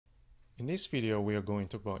In this video, we are going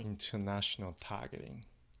to talk about international targeting.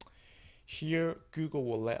 Here, Google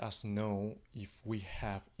will let us know if we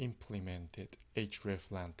have implemented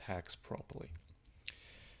hreflang tags properly.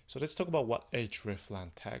 So let's talk about what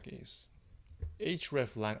hreflang tag is.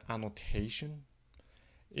 Hreflang annotation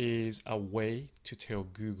is a way to tell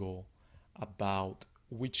Google about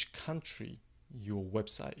which country your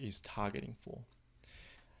website is targeting for.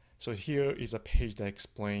 So here is a page that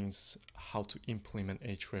explains how to implement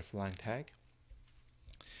hreflang tag.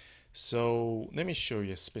 So let me show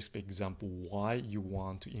you a specific example why you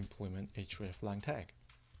want to implement hreflang tag.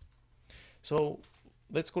 So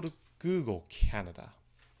let's go to Google Canada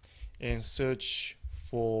and search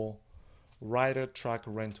for rider truck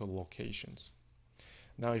rental locations.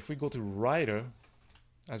 Now if we go to rider,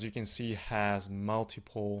 as you can see, it has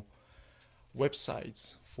multiple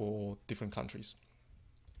websites for different countries.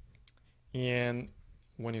 And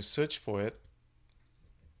when you search for it,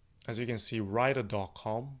 as you can see,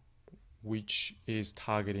 rider.com, which is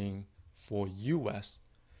targeting for US,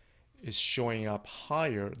 is showing up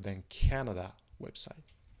higher than Canada website.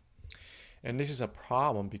 And this is a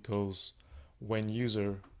problem because when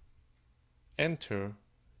user enter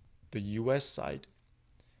the US site,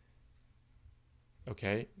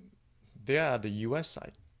 okay, they are at the US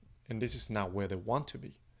site, and this is not where they want to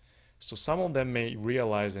be. So some of them may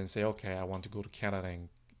realize and say, okay, I want to go to Canada and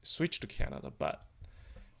switch to Canada, but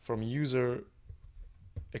from user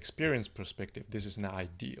experience perspective, this is not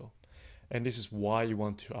ideal. And this is why you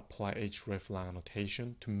want to apply hreflang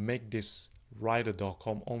annotation to make this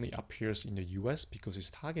rider.com only appears in the US because it's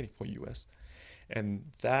targeting for US.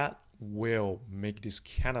 And that will make this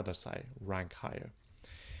Canada site rank higher.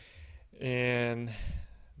 And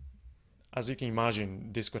as you can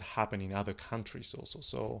imagine, this could happen in other countries also.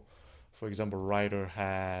 So for example, rider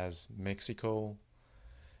has Mexico.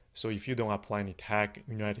 So if you don't apply any tag,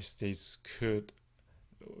 United States could,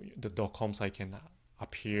 the .com site can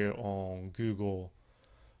appear on Google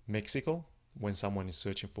Mexico when someone is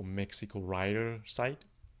searching for Mexico rider site.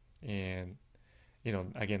 And,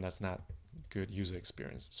 again, that's not good user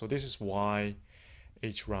experience. So this is why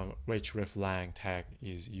hreflang tag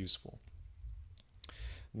is useful.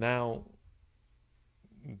 Now,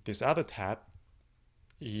 this other tab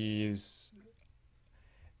is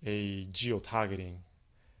a geo-targeting.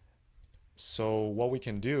 So what we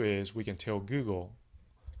can do is we can tell Google,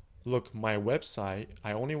 look, my website,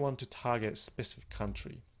 I only want to target a specific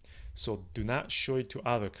country, so do not show it to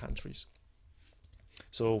other countries.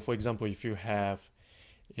 So for example, if you have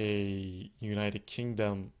a United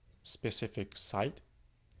Kingdom specific site,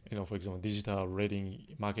 for example,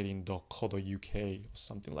 digitalratingmarketing.co.uk or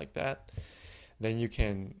something like that, then you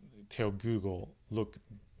can tell Google, look,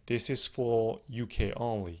 this is for UK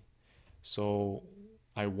only, so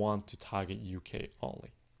I want to target UK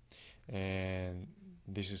only. And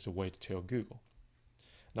this is the way to tell Google.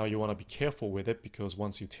 Now you want to be careful with it, because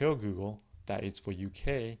once you tell Google that it's for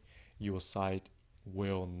UK, your site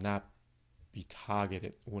will not be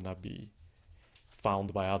targeted, will not be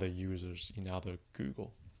found by other users in other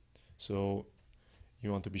Google. So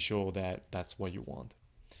you want to be sure that that's what you want.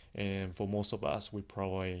 And for most of us, we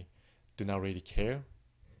probably do not really care,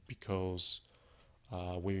 because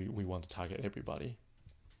we want to target everybody.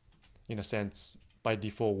 In a sense, by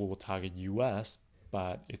default, we will target US,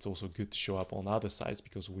 but it's also good to show up on other sites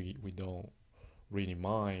because we don't really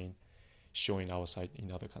mind showing our site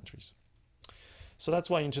in other countries. So that's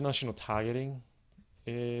what international targeting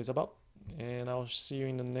is about, and I'll see you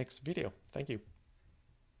in the next video. Thank you.